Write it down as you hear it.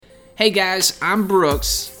Hey guys, I'm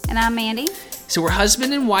Brooks. And I'm Mandy. So we're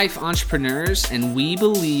husband and wife entrepreneurs, and we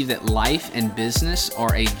believe that life and business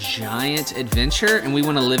are a giant adventure, and we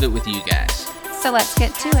want to live it with you guys. So let's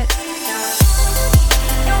get to it.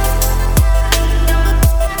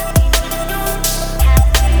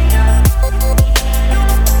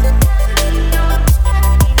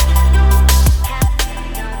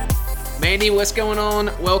 Mandy, what's going on?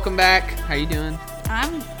 Welcome back. How you doing?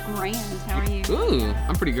 I'm grand. How are you? Ooh,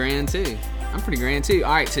 I'm pretty grand too.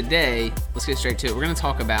 All right, today, let's get straight to it. We're going to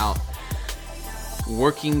talk about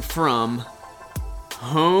working from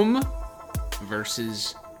home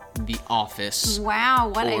versus the office.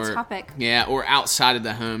 Wow, what a topic. Yeah, or outside of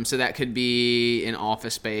the home. So that could be an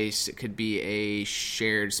office space. It could be a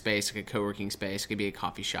shared space, like a co-working space. It could be a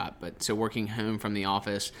coffee shop. But so working home from the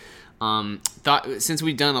office. Thought since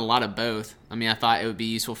we've done a lot of both, I thought it would be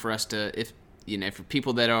useful for us to, for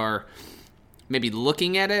people that are maybe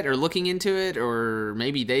looking at it or looking into it, or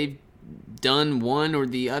maybe they've done one or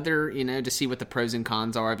the other, to see what the pros and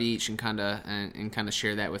cons are of each, and kind of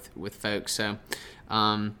share that with folks. So,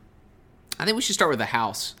 I think we should start with the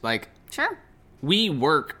house. Sure. We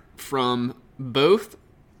work from both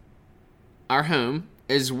our home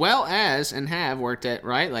as well as, and have worked at,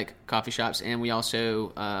 coffee shops, and we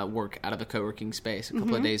also work out of a co-working space a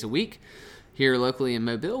couple of days a week here locally in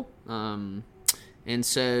Mobile. And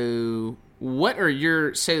so what are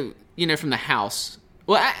your, from the house,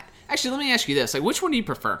 actually, let me ask you this, which one do you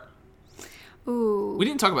prefer? Ooh. We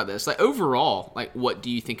didn't talk about this. Overall, what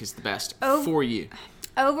do you think is the best for you?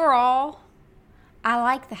 Overall, I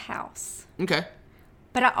like the house. Okay.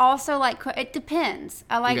 But I also like, it depends.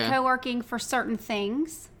 I like Okay. co-working for certain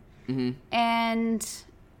things. Mm-hmm. And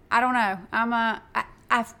I don't know.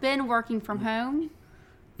 I've been working from home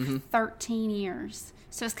for 13 years.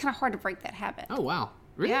 So it's kind of hard to break that habit. Oh, wow.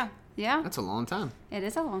 Really? Yeah. That's a long time. It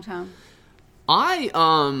is a long time. I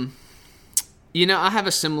have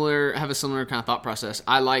a similar kind of thought process.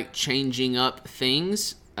 I like changing up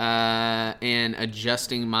things and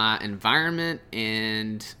adjusting my environment,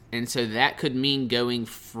 and so that could mean going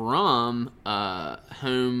from a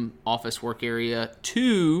home office work area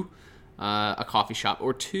to a coffee shop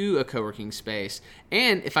or to a co-working space.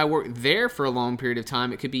 And if I work there for a long period of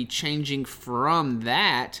time, it could be changing from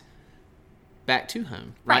that back to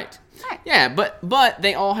home, right? Yeah, but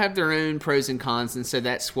they all have their own pros and cons, and so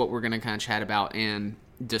that's what we're going to kind of chat about and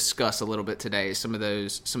discuss a little bit today. Some of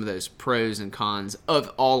those pros and cons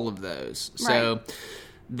of all of those. Right. So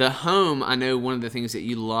the home, I know one of the things that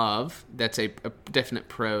you love, that's a definite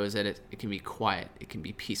pro, is that it can be quiet, it can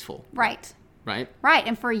be peaceful. Right. Right? Right.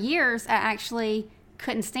 And for years, I actually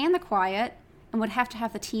couldn't stand the quiet and would have to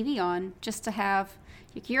have the TV on just to have,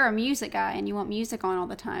 you're a music guy and you want music on all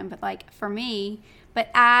the time. But for me,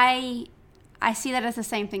 I see that as the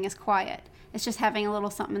same thing as quiet. It's just having a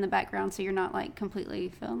little something in the background so you're not completely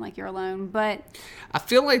feeling like you're alone. But I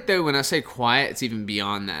feel like, though, when I say quiet, it's even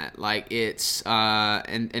beyond that. It's,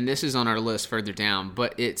 and this is on our list further down,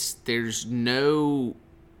 but there's no,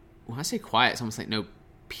 when I say quiet, it's almost like no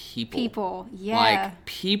people. People, yeah.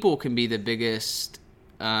 People can be the biggest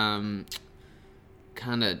kind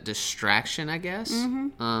of distraction, I guess.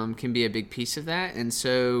 Can be a big piece of that. And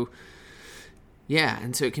so,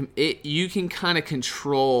 you can kind of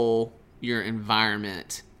control your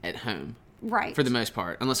environment at home. Right. For the most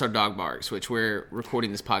part, unless our dog barks, which we're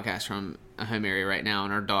recording this podcast from a home area right now,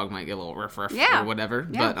 and our dog might get a little ruff or whatever.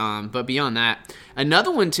 Yeah. But beyond that,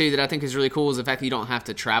 another one too that I think is really cool is the fact that you don't have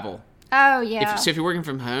to travel. Oh, yeah. If you're working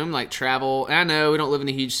from home, travel, and I know we don't live in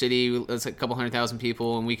a huge city. It's a couple 100,000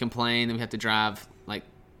 people, and we complain that we have to drive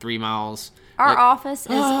 3 miles. Our office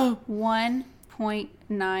is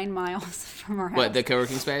 1.9 miles from our house. What, the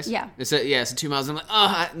co-working space? Yeah. It's 2 miles. I'm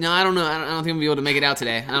I don't know. I don't think I'll be able to make it out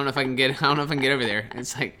today. I don't know if I can get over there.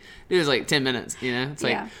 It's 10 minutes, It's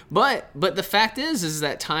Yeah. but the fact is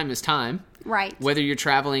that time is time. Right. Whether you're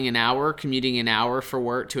traveling an hour, commuting an hour for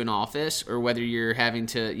work to an office, or whether you're having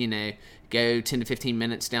to, go 10 to 15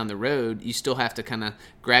 minutes down the road, you still have to kind of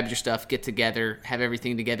grab your stuff, get together, have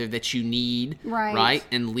everything together that you need, right?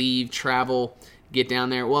 And leave, travel, get down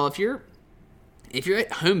there. Well, if you're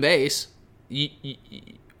at home base, you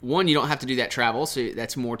don't have to do that travel, so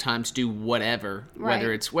that's more time to do whatever,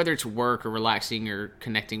 right. whether it's work or relaxing or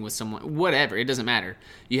connecting with someone, whatever, it doesn't matter.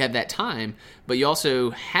 You have that time, but you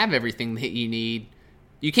also have everything that you need.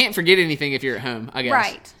 You can't forget anything if you're at home, I guess.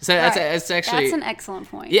 Right. So that's actually... That's an excellent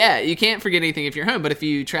point. Yeah, you can't forget anything if you're home, but if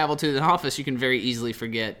you travel to the office, you can very easily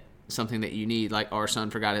forget something that you need. Like our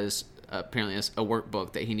son forgot his, apparently, a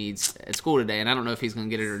workbook that he needs at school today, and I don't know if he's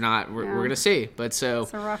going to get it or not. We're going to see. But so...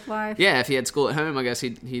 It's a rough life. Yeah, if he had school at home, I guess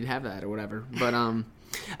he'd have that or whatever. But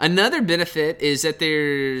Another benefit is that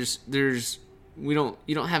you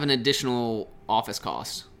don't have an additional office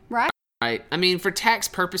cost. Right. I mean, for tax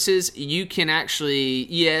purposes, you can actually,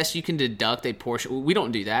 yes, you can deduct a portion. We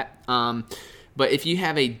don't do that. But if you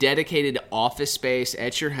have a dedicated office space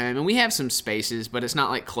at your home, and we have some spaces, but it's not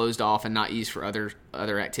like closed off and not used for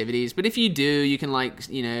other activities. But if you do, you can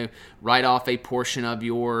write off a portion of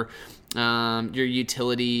your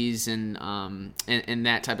utilities and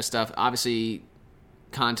that type of stuff. Obviously,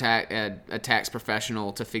 contact a tax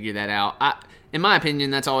professional to figure that out. In my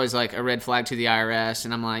opinion, that's always like a red flag to the IRS,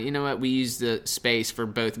 and I'm like, you know what? We use the space for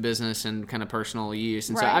both business and kind of personal use,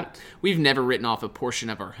 and so we've never written off a portion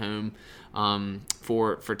of our home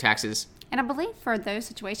for taxes. And I believe for those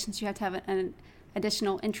situations, you have to have an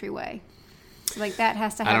additional entryway. Like that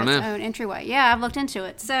has to have its own entryway. Yeah, I've looked into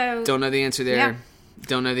it. So don't know the answer there. Yeah.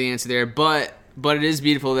 Don't know the answer there, but it is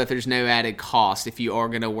beautiful that there's no added cost if you are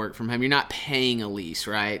going to work from home. You're not paying a lease,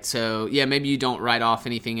 right? So, yeah, maybe you don't write off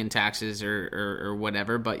anything in taxes or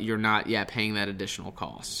whatever, but you're not, paying that additional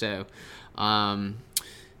cost. So, I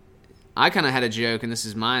kind of had a joke, and this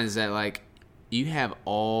is mine, is that, like, you have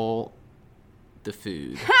all the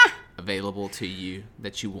food available to you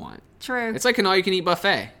that you want. True. It's like an all-you-can-eat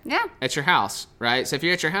buffet. Yeah. At your house, right? So if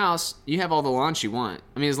you're at your house, you have all the lunch you want.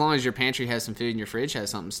 I mean, as long as your pantry has some food and your fridge has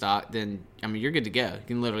something stocked, then, I mean, you're good to go. You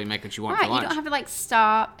can literally make what you want for lunch. You don't have to, like,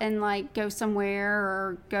 stop and, like, go somewhere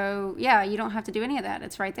or go... Yeah, you don't have to do any of that.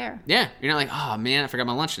 It's right there. Yeah. You're not like, oh, man, I forgot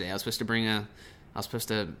my lunch today. I was supposed to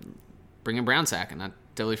bring a brown sack, and I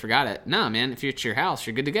totally forgot it. No, man, if you're at your house,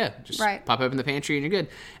 you're good to go. Just pop open the pantry, and you're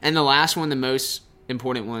good. And the last one, the most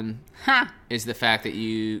important one, is the fact that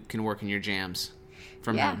you can work in your jams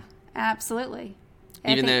from home. Absolutely.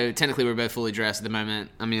 Even though technically we're both fully dressed at the moment.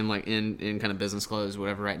 I mean, like in kind of business clothes,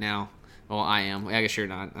 whatever, right now. Well, I am. I guess you're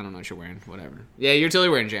not. I don't know what you're wearing. Whatever. Yeah, you're totally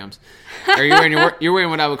wearing jams. Or you're wearing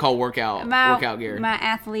what I would call workout gear. My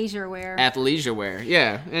athleisure wear. Athleisure wear.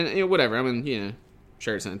 Yeah, and whatever. I mean,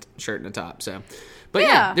 shirt and a top. So, but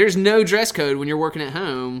yeah, there's no dress code when you're working at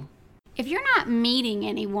home. If you're not meeting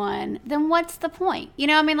anyone, then what's the point?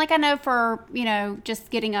 I mean, like I know for, just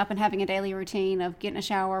getting up and having a daily routine of getting a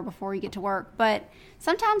shower before you get to work. But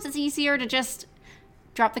sometimes it's easier to just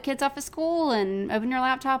drop the kids off at school and open your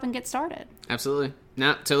laptop and get started. Absolutely.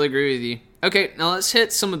 No, totally agree with you. Okay, now let's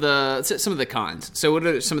hit some of the cons. So what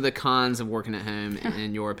are some of the cons of working at home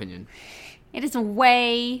in your opinion? It is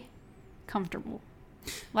way comfortable.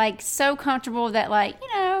 Like, so comfortable that, like,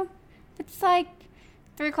 it's like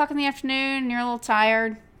 3 o'clock in the afternoon and you're a little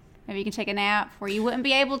tired. Maybe you can take a nap where you wouldn't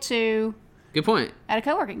be able to. Good point. At a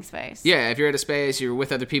co-working space. Yeah, if you're at a space, you're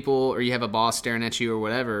with other people, or you have a boss staring at you or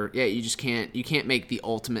whatever, you just can't make the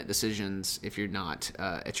ultimate decisions if you're not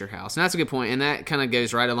at your house. And that's a good point. And that kind of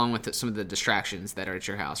goes right along with some of the distractions that are at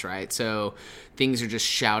your house, right? So things are just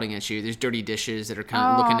shouting at you. There's dirty dishes that are kind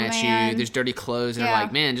of looking at you. There's dirty clothes that are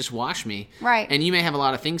like, man, just wash me. Right. And you may have a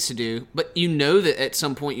lot of things to do, but you know that at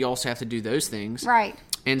some point you also have to do those things. Right.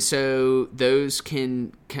 And so those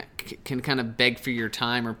can kind of beg for your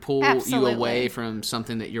time or pull you away from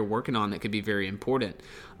something that you're working on that could be very important.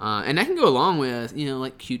 And that can go along with,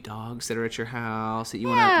 like cute dogs that are at your house that you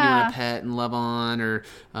want to pet and love on, or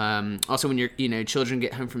also when your children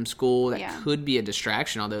get home from school, that could be a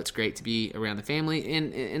distraction. Although it's great to be around the family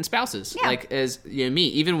and spouses, like as me.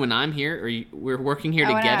 Even when I'm here or we're working here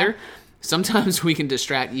together. Sometimes we can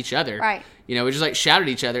distract each other. Right. We just like shout at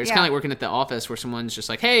each other. It's kind of like working at the office where someone's just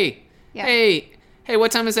like, hey,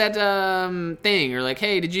 what time is that thing? Or like,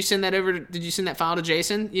 hey, did you send that file to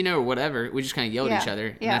Jason? Or whatever. We just kind of yell at each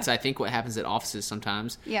other. And that's, I think, what happens at offices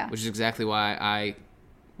sometimes. Yeah. Which is exactly why I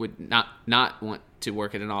would not want to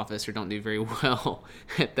work at an office or don't do very well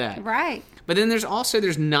at that. Right. But then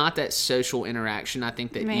there's not that social interaction, I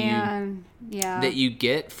think, that you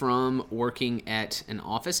get from working at an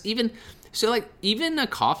office. Even a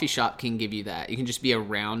coffee shop can give you that. You can just be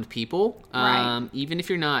around people. Right. Even if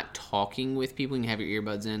you're not talking with people, you can have your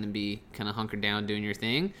earbuds in and be kind of hunkered down doing your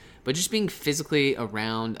thing. But just being physically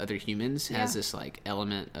around other humans has this like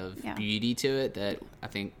element of beauty to it that I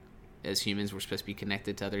think as humans we're supposed to be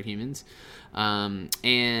connected to other humans.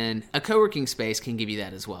 And a co-working space can give you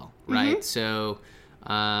that as well, right? Mm-hmm. So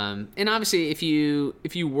and obviously if you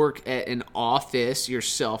work at an office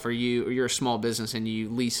yourself, or you're a small business and you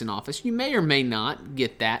lease an office, you may or may not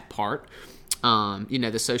get that part,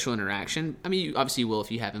 the social interaction. I mean, you obviously will if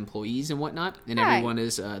you have employees and whatnot, and everyone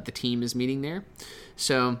is the team is meeting there.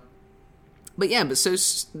 So those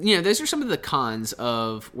are some of the cons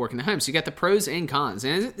of working at home. So you got the pros and cons,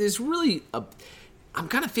 and there's really I'm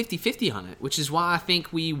kind of 50-50 on it, which is why I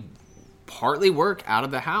think we partly work out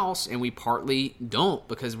of the house and we partly don't,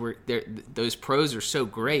 because we're there. Those pros are so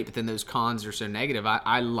great, but then those cons are so negative.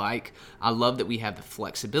 I love that we have the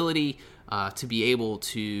flexibility to be able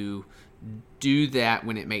to do that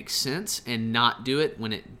when it makes sense and not do it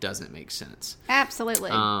when it doesn't make sense.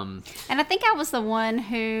 Absolutely. And I think I was the one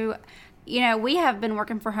who, we have been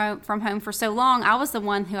working from home for so long. I was the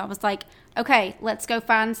one who I was like, okay, let's go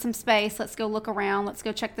find some space. Let's go look around. Let's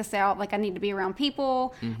go check this out. Like, I need to be around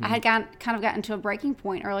people. I had kind of gotten to a breaking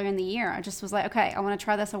point earlier in the year. I just was like, okay, I want to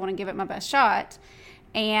try this. I want to give it my best shot.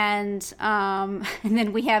 And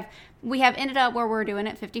then we have ended up where we're doing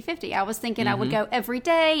it 50-50. I was thinking I would go every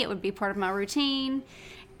day. It would be part of my routine.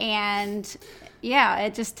 And yeah,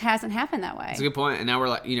 it just hasn't happened that way. That's a good point. And now we're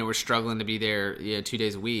like, we're struggling to be there 2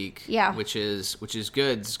 days a week. Yeah. Which is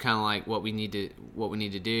good. It's kind of like what we need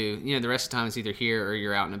to do. The rest of the time it's either here or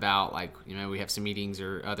you're out and about. Like, we have some meetings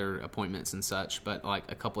or other appointments and such. But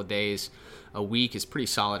like a couple of days a week is pretty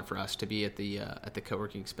solid for us to be at the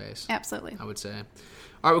co-working space. Absolutely. I would say.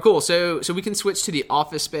 All right, well, cool. So we can switch to the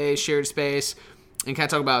office space, shared space, and kind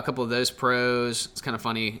of talk about a couple of those pros. It's kind of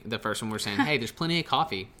funny. The first one we're saying, hey, there's plenty of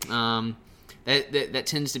coffee. That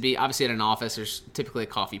tends to be, obviously at an office, there's typically a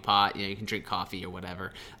coffee pot. You can drink coffee or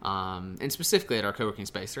whatever. And specifically at our co-working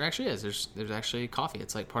space, there actually is. There's actually coffee.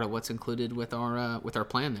 It's like part of what's included with our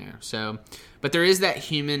plan there. So, but there is that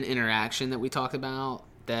human interaction that we talked about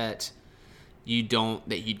that you don't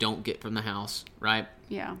get from the house, right?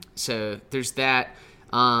 Yeah. So there's that.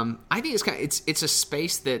 I think it's a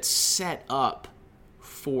space that's set up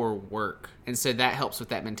for work, and so that helps with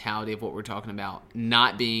that mentality of what we're talking about,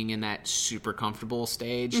 not being in that super comfortable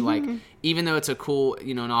stage. Like, even though it's a cool,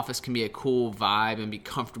 an office can be a cool vibe and be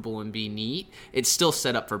comfortable and be neat, it's still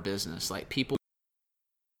set up for business. Like, people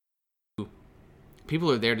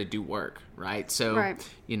are there to do work, right? So, right.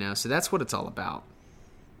 So that's what it's all about.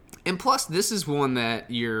 And plus, this is one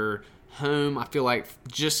that your home, I feel like,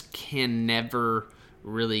 just can never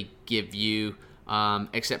really give you,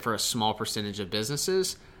 except for a small percentage of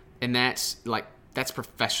businesses, and that's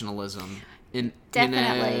professionalism.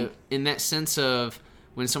 Definitely. In that sense of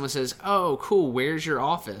when someone says, "Oh, cool, where's your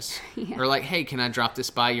office?" Yeah. Or like, "Hey, can I drop this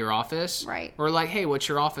by your office?" Right. Or like, "Hey, what's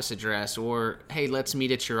your office address?" Or, "Hey, let's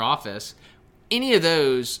meet at your office." Any of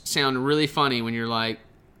those sound really funny when you're like,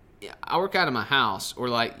 yeah, I work out of my house, or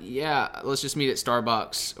like, yeah, let's just meet at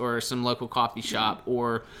Starbucks or some local coffee shop,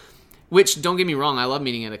 or. Which, don't get me wrong, I love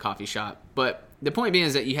meeting at a coffee shop, but the point being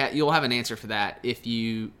is that you'll have an answer for that if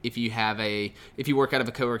you work out of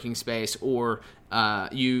a co-working space or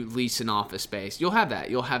you lease an office space. You'll have that.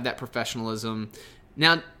 You'll have that professionalism.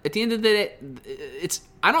 Now, at the end of the day,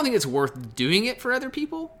 I don't think it's worth doing it for other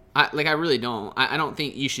people. I really don't. I don't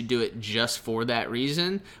think you should do it just for that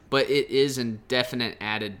reason, but it is a definite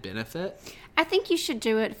added benefit. I think you should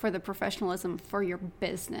do it for the professionalism for your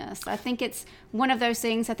business. I think it's one of those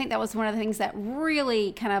things. I think that was one of the things that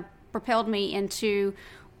really kind of propelled me into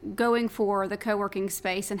going for the co-working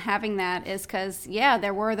space and having that, is because, yeah,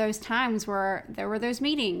 there were those times where there were those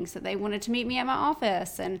meetings that they wanted to meet me at my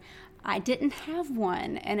office and I didn't have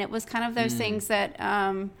one. And it was kind of those things that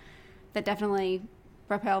that definitely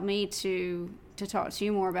propelled me to talk to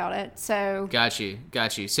you more about it. So got you.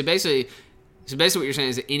 So basically what you're saying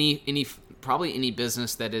is that probably any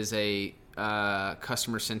business that is a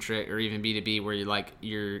customer centric or even B2B, where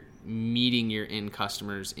you're meeting your end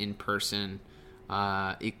customers in person,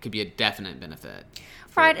 it could be a definite benefit.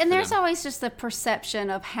 Right, and there's always just the perception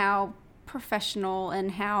of how professional and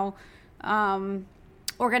how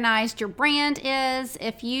organized your brand is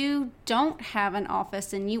if you don't have an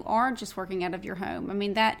office and you are just working out of your home. I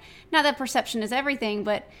mean, not that perception is everything,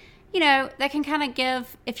 but that can kind of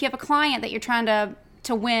give, if you have a client that you're trying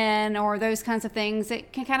to win or those kinds of things,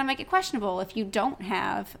 it can kind of make it questionable if you don't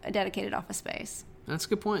have a dedicated office space. That's a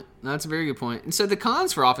good point. That's a very good point. And so the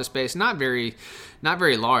cons for office space, not very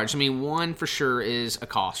large. I mean, one for sure is a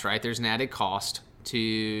cost, right? There's an added cost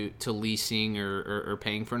to leasing or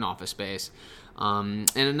paying for an office space. And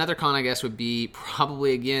another con, I guess, would be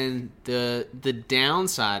probably, again, the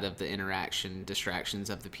downside of the distractions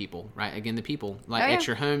of the people, right? Again, the people. At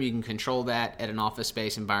your home, you can control that. At an office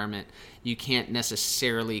space environment, you can't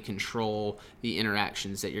necessarily control the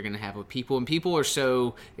interactions that you're going to have with people. And people it's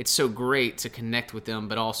so great to connect with them,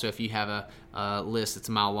 but also if you have a list that's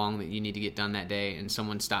a mile long that you need to get done that day and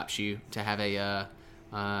someone stops you to have a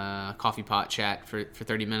coffee pot chat for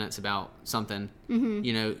 30 minutes about something,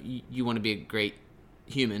 you want to be a great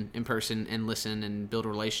human in person and listen and build a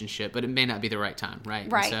relationship, but it may not be the right time,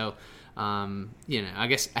 right? Right. And so, I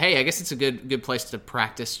guess it's a good place to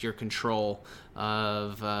practice your control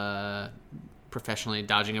of professionally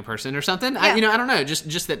dodging a person or something. Yeah. I don't know.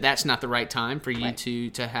 Just that's not the right time for you Right.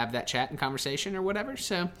 to have that chat and conversation or whatever.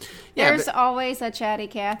 So, yeah. There's always a chatty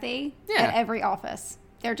Cathy Yeah. at every office.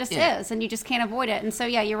 There just Yeah. is, and you just can't avoid it. And so,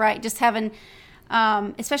 yeah, you're right. Just having,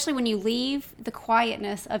 especially when you leave the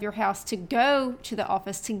quietness of your house to go to the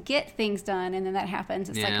office to get things done, and then that happens.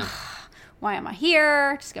 It's Yeah. like, why am I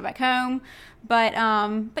here? Just go back home. But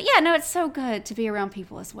yeah, no, it's so good to be around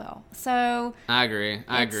people as well. So I agree.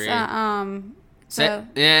 So So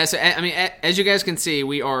I mean, as you guys can see,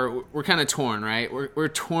 we're kind of torn, right? We're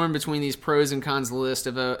torn between these pros and cons list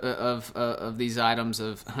of these items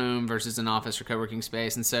of home versus an office or co-working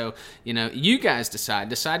space, and so you guys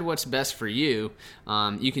decide what's best for you.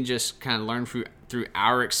 You can just kind of learn through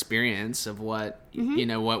our experience of what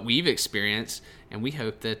what we've experienced, and we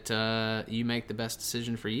hope that you make the best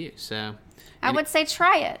decision for you. So. I would say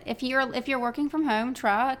try it. If you're working from home,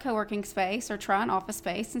 try a co-working space or try an office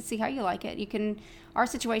space and see how you like it. You can. Our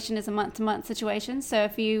situation is a month-to-month situation, so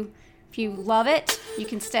if you love it, you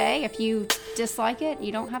can stay. If you dislike it,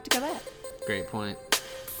 you don't have to go back. Great point.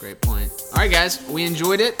 All right, guys, we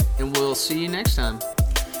enjoyed it, and we'll see you next time.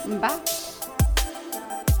 Bye.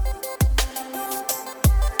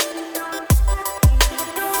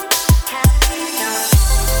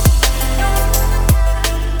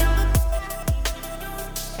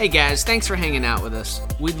 Hey guys, thanks for hanging out with us.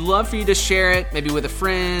 We'd love for you to share it, maybe with a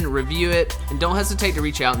friend, review it, and don't hesitate to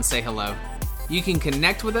reach out and say hello. You can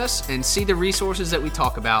connect with us and see the resources that we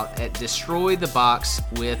talk about at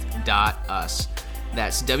destroytheboxwith.us.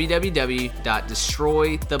 That's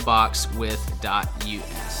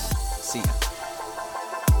www.destroytheboxwith.us. See ya.